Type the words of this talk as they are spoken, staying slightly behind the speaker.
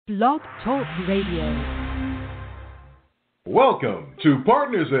Blog Talk Radio. Welcome to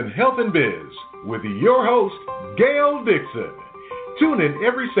Partners in Health and Biz with your host, Gail Dixon. Tune in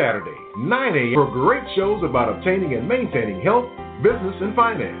every Saturday, 9 a.m. for great shows about obtaining and maintaining health, business, and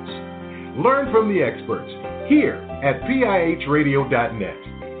finance. Learn from the experts here at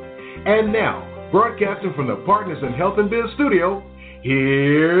PIHradio.net. And now, broadcasting from the Partners in Health and Biz studio,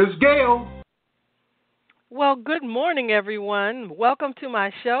 here's Gail. Well, good morning, everyone. Welcome to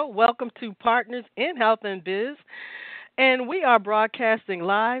my show. Welcome to Partners in Health and Biz. And we are broadcasting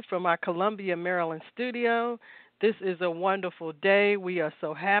live from our Columbia, Maryland studio. This is a wonderful day. We are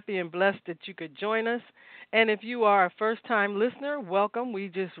so happy and blessed that you could join us. And if you are a first-time listener, welcome. We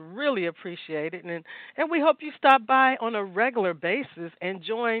just really appreciate it. And we hope you stop by on a regular basis and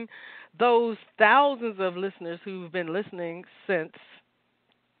join those thousands of listeners who've been listening since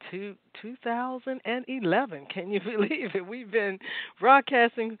 2011. Can you believe it? We've been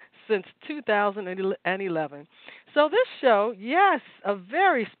broadcasting since 2011. So this show, yes, a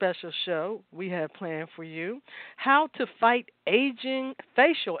very special show we have planned for you, how to fight aging,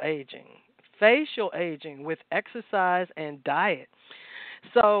 facial aging with exercise and diet.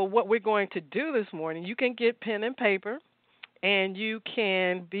 So what we're going to do this morning, you can get pen and paper, and you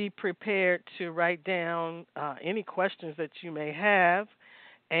can be prepared to write down any questions that you may have.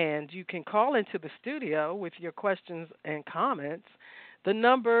 And you can call into the studio with your questions and comments. The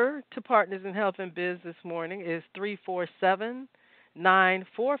number to Partners in Health and Biz this morning is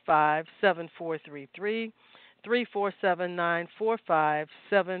 347-945-7433,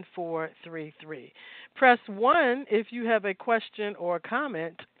 347-945-7433. Press 1 if you have a question or a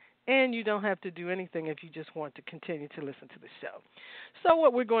comment, and you don't have to do anything if you just want to continue to listen to the show. So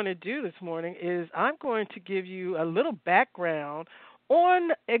what we're going to do this morning is I'm going to give you a little background on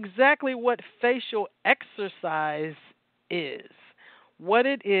exactly what facial exercise is, what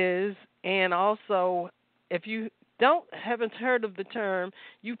it is, and also if you haven't heard of the term,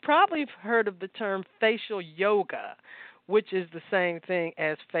 you've probably heard of the term facial yoga, which is the same thing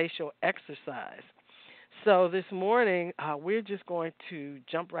as facial exercise. So this morning, we're just going to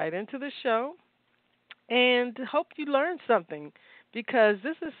jump right into the show and hope you learn something, because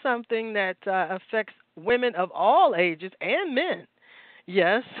this is something that affects women of all ages and men.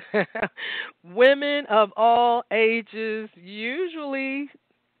 Yes, women of all ages. Usually,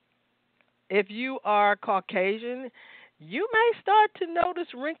 if you are Caucasian, you may start to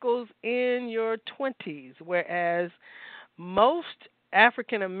notice wrinkles in your 20s, whereas most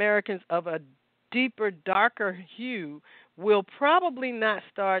African Americans of a deeper, darker hue will probably not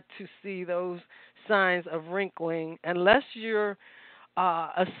start to see those signs of wrinkling unless you're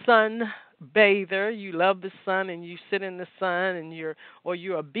a sun bather, you love the sun and you sit in the sun, and you're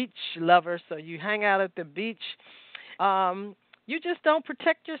a beach lover, so you hang out at the beach. You just don't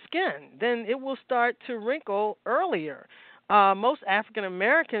protect your skin, then it will start to wrinkle earlier. Most African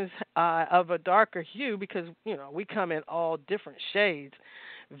Americans of a darker hue, because we come in all different shades,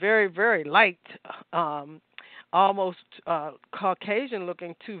 very, very light, almost Caucasian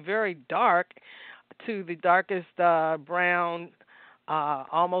looking, to very dark, to the darkest brown,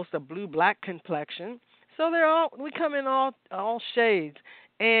 almost a blue-black complexion. So we come in all shades,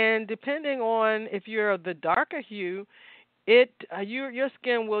 and depending on if you're of the darker hue, your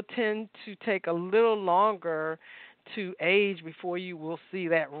skin will tend to take a little longer to age before you will see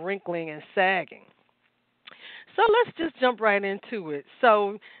that wrinkling and sagging. So let's just jump right into it.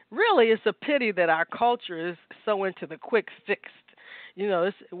 So really, it's a pity that our culture is so into the quick fix.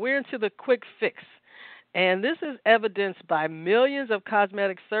 We're into the quick fix. And this is evidenced by millions of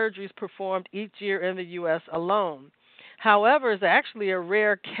cosmetic surgeries performed each year in the U.S. alone. However, it's actually a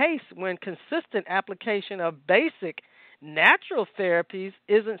rare case when consistent application of basic natural therapies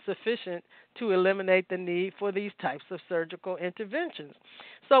isn't sufficient to eliminate the need for these types of surgical interventions.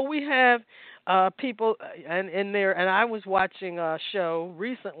 So we have people, and I was watching a show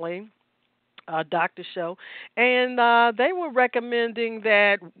recently, a doctor show, and they were recommending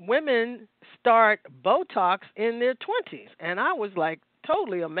that women start Botox in their 20s, and I was like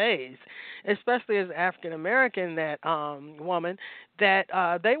totally amazed, especially as an African American woman, that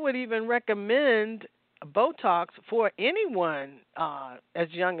they would even recommend Botox for anyone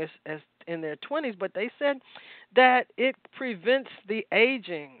as young as in their 20s, but they said that it prevents the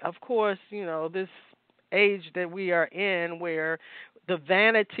aging. Of course, this age that we are in, where the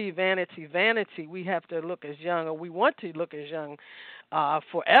vanity, we have to look as young, or we want to look as young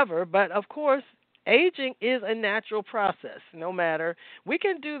forever. But of course, aging is a natural process. No matter, we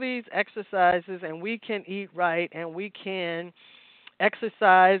can do these exercises, and we can eat right, and we can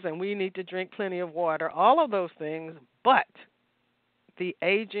exercise, and we need to drink plenty of water, all of those things. But the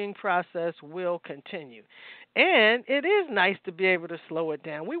aging process will continue. And it is nice to be able to slow it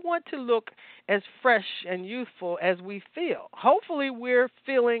down. We want to look as fresh and youthful as we feel. Hopefully, we're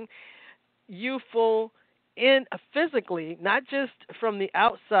feeling youthful in physically, not just from the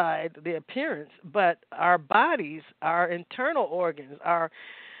outside, the appearance, but our bodies, our internal organs, our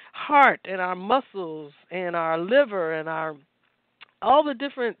heart and our muscles and our liver and our all the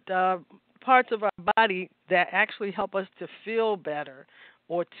different parts of our body that actually help us to feel better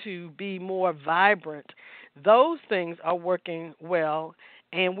or to be more vibrant. Those things are working well,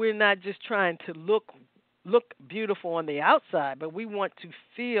 and we're not just trying to look beautiful on the outside, but we want to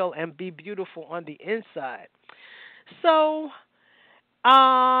feel and be beautiful on the inside. So,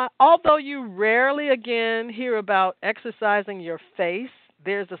 although you rarely again hear about exercising your face,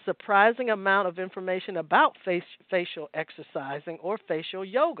 there's a surprising amount of information about facial exercising or facial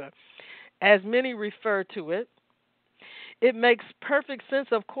yoga, as many refer to it. It makes perfect sense,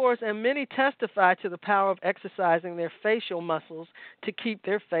 of course, and many testify to the power of exercising their facial muscles to keep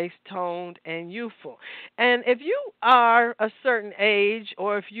their face toned and youthful. And if you are a certain age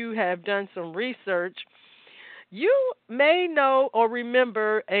or if you have done some research, you may know or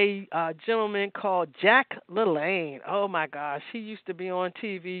remember a gentleman called Jack LaLanne. Oh, my gosh. He used to be on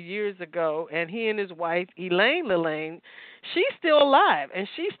TV years ago, and he and his wife, Elaine LaLanne, she's still alive, and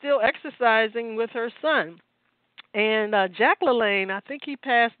she's still exercising with her son. And Jack LaLanne, I think he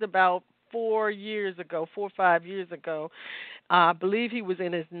passed about 4 or 5 years ago. I believe he was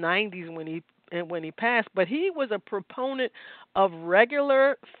in his 90s when he passed, but he was a proponent of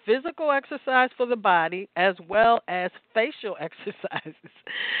regular physical exercise for the body as well as facial exercises.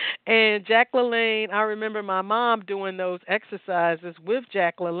 And Jack LaLanne, I remember my mom doing those exercises with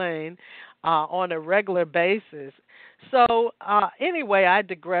Jack LaLanne on a regular basis. So anyway, I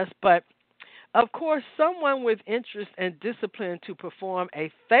digress, but of course, someone with interest and discipline to perform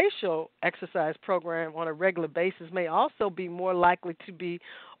a facial exercise program on a regular basis may also be more likely to be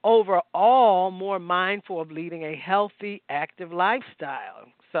overall more mindful of leading a healthy, active lifestyle.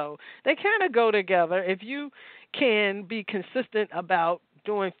 So they kind of go together. If you can be consistent about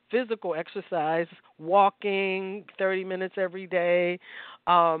doing physical exercise, walking 30 minutes every day,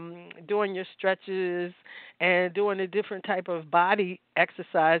 doing your stretches, and doing a different type of body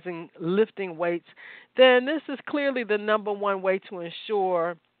exercising, lifting weights, then this is clearly the number one way to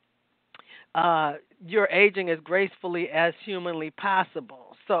ensure you're aging as gracefully as humanly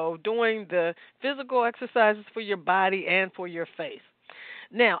possible. So doing the physical exercises for your body and for your face.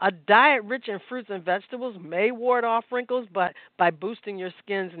 Now, a diet rich in fruits and vegetables may ward off wrinkles, but by boosting your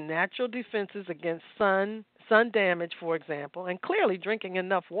skin's natural defenses against sun damage, for example, and clearly drinking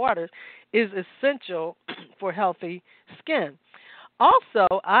enough water is essential for healthy skin. Also,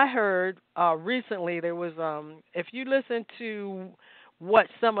 I heard recently there was, if you listen to what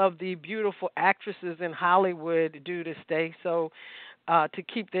some of the beautiful actresses in Hollywood do to stay to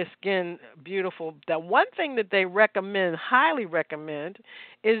keep their skin beautiful, the one thing that they recommend, highly recommend,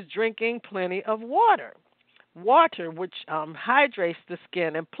 is drinking plenty of water. Water, which hydrates the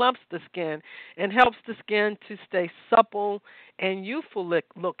skin and plumps the skin and helps the skin to stay supple and youthful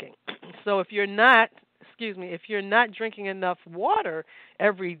looking. So if you're not drinking enough water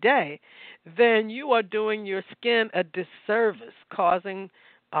every day, then you are doing your skin a disservice, causing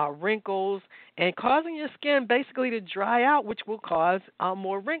wrinkles and causing your skin basically to dry out, which will cause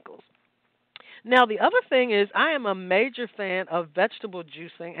more wrinkles. Now, the other thing is I am a major fan of vegetable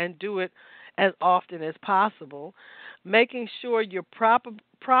juicing and do it as often as possible. Making sure you're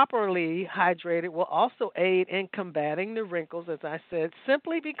properly hydrated will also aid in combating the wrinkles, as I said,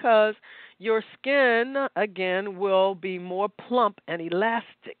 simply because your skin, again, will be more plump and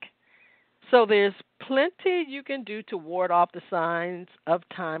elastic. So there's plenty you can do to ward off the signs of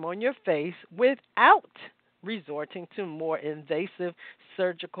time on your face without resorting to more invasive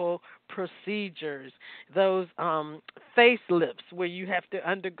surgical procedures. Those facelifts where you have to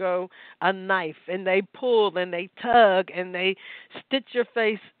undergo a knife and they pull and they tug and they stitch your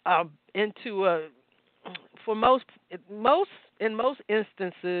face into in most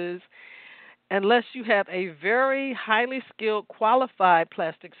instances, unless you have a very highly skilled, qualified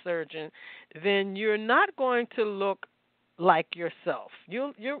plastic surgeon, then you're not going to look like yourself.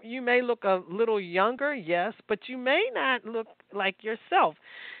 You may look a little younger, yes, but you may not look like yourself.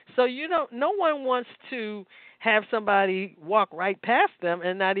 So no one wants to have somebody walk right past them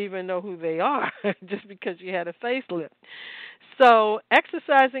and not even know who they are just because you had a facelift. So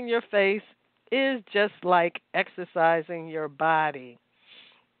exercising your face is just like exercising your body.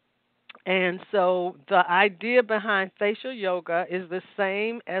 And so the idea behind facial yoga is the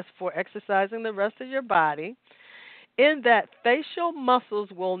same as for exercising the rest of your body. in that facial muscles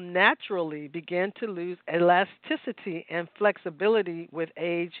will naturally begin to lose elasticity and flexibility with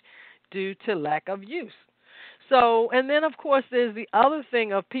age due to lack of use. So, and then of course there's the other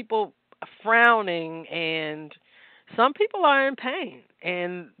thing of people frowning, and some people are in pain.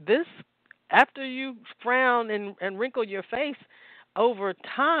 And this, after you frown and wrinkle your face, over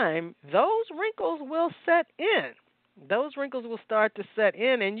time, those wrinkles will set in. Those wrinkles will start to set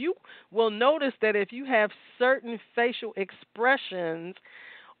in, and you will notice that if you have certain facial expressions,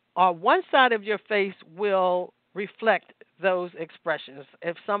 one side of your face will reflect those expressions.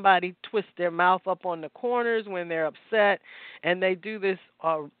 If somebody twists their mouth up on the corners when they're upset, and they do this,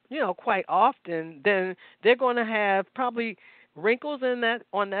 quite often, then they're going to have probably wrinkles in that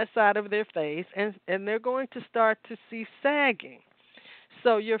on that side of their face, and they're going to start to see sagging.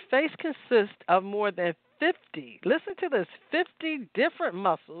 So your face consists of more than 50, listen to this, 50 different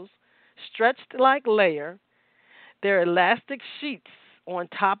muscles stretched like layer. They're elastic sheets on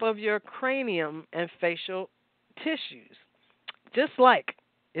top of your cranium and facial tissues, just like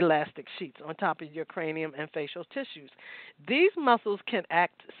elastic sheets on top of your cranium and facial tissues. These muscles can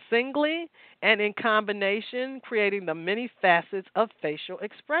act singly and in combination, creating the many facets of facial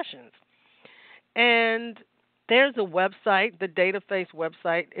expressions. And there's a website, the DataFace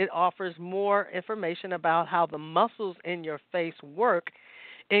website. It offers more information about how the muscles in your face work,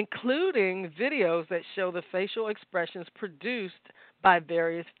 including videos that show the facial expressions produced by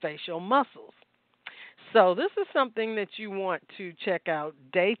various facial muscles. So this is something that you want to check out,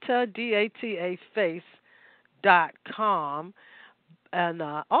 dataface.com. And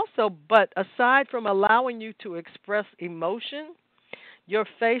but aside from allowing you to express emotion, your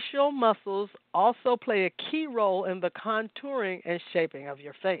facial muscles also play a key role in the contouring and shaping of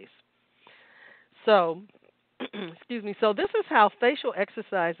your face. So, excuse me. So this is how facial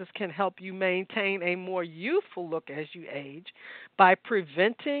exercises can help you maintain a more youthful look as you age by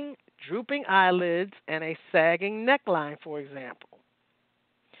preventing drooping eyelids and a sagging neckline, for example.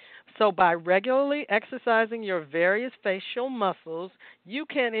 So by regularly exercising your various facial muscles, you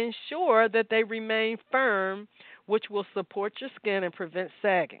can ensure that they remain firm, which will support your skin and prevent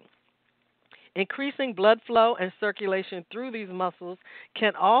sagging. Increasing blood flow and circulation through these muscles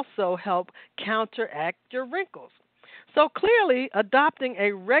can also help counteract your wrinkles. So clearly, adopting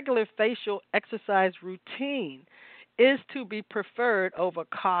a regular facial exercise routine is to be preferred over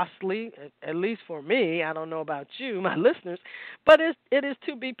costly, at least for me, I don't know about you, my listeners, but it is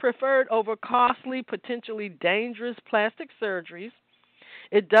to be preferred over costly, potentially dangerous plastic surgeries.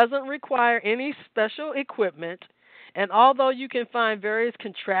 It doesn't require any special equipment, and although you can find various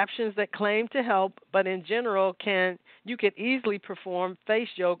contraptions that claim to help, but in general you can easily perform face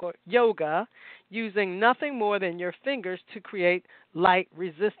yoga using nothing more than your fingers to create light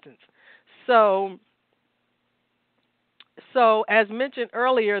resistance. So, as mentioned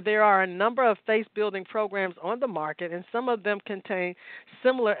earlier, there are a number of face-building programs on the market, and some of them contain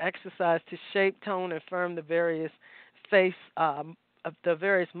similar exercise to shape, tone, and firm the various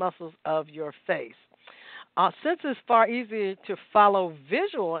muscles of your face. Since it's far easier to follow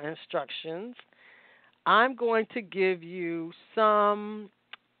visual instructions, I'm going to give you some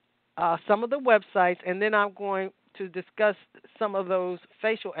of the websites, and then I'm going to discuss some of those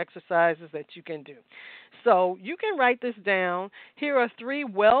facial exercises that you can do. So you can write this down. Here are 3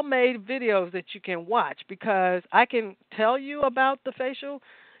 well-made videos that you can watch, because I can tell you about the facial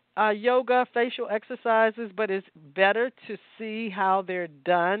yoga, facial exercises, but it's better to see how they're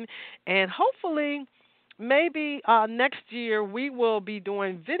done. And hopefully, maybe next year we will be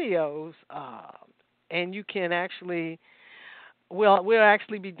doing videos, and you can actually, we'll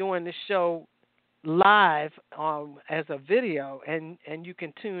actually be doing the show live as a video, and you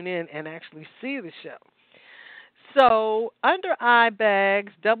can tune in and actually see the show. So, under eye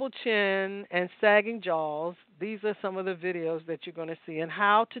bags, double chin, and sagging jaws, these are some of the videos that you're going to see, and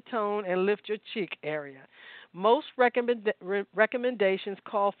how to tone and lift your cheek area. Most recommendations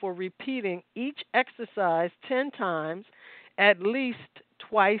call for repeating each exercise 10 times, at least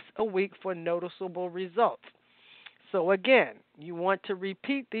twice a week for noticeable results. So again, you want to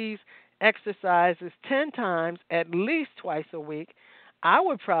repeat these exercises 10 times, at least twice a week. I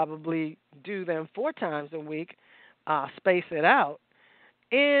would probably do them 4 times a week, space it out.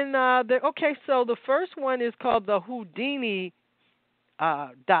 And so the first one is called the Houdini.com.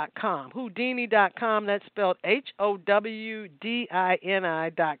 Houdini.com, that's spelled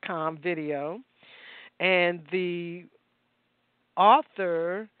HOWDINI.com video. And the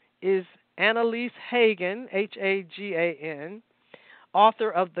author is Annalise Hagen, Hagan,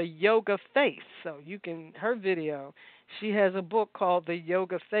 author of The Yoga Face. So her video. She has a book called The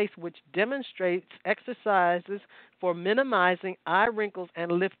Yoga Face, which demonstrates exercises for minimizing eye wrinkles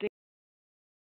and lifting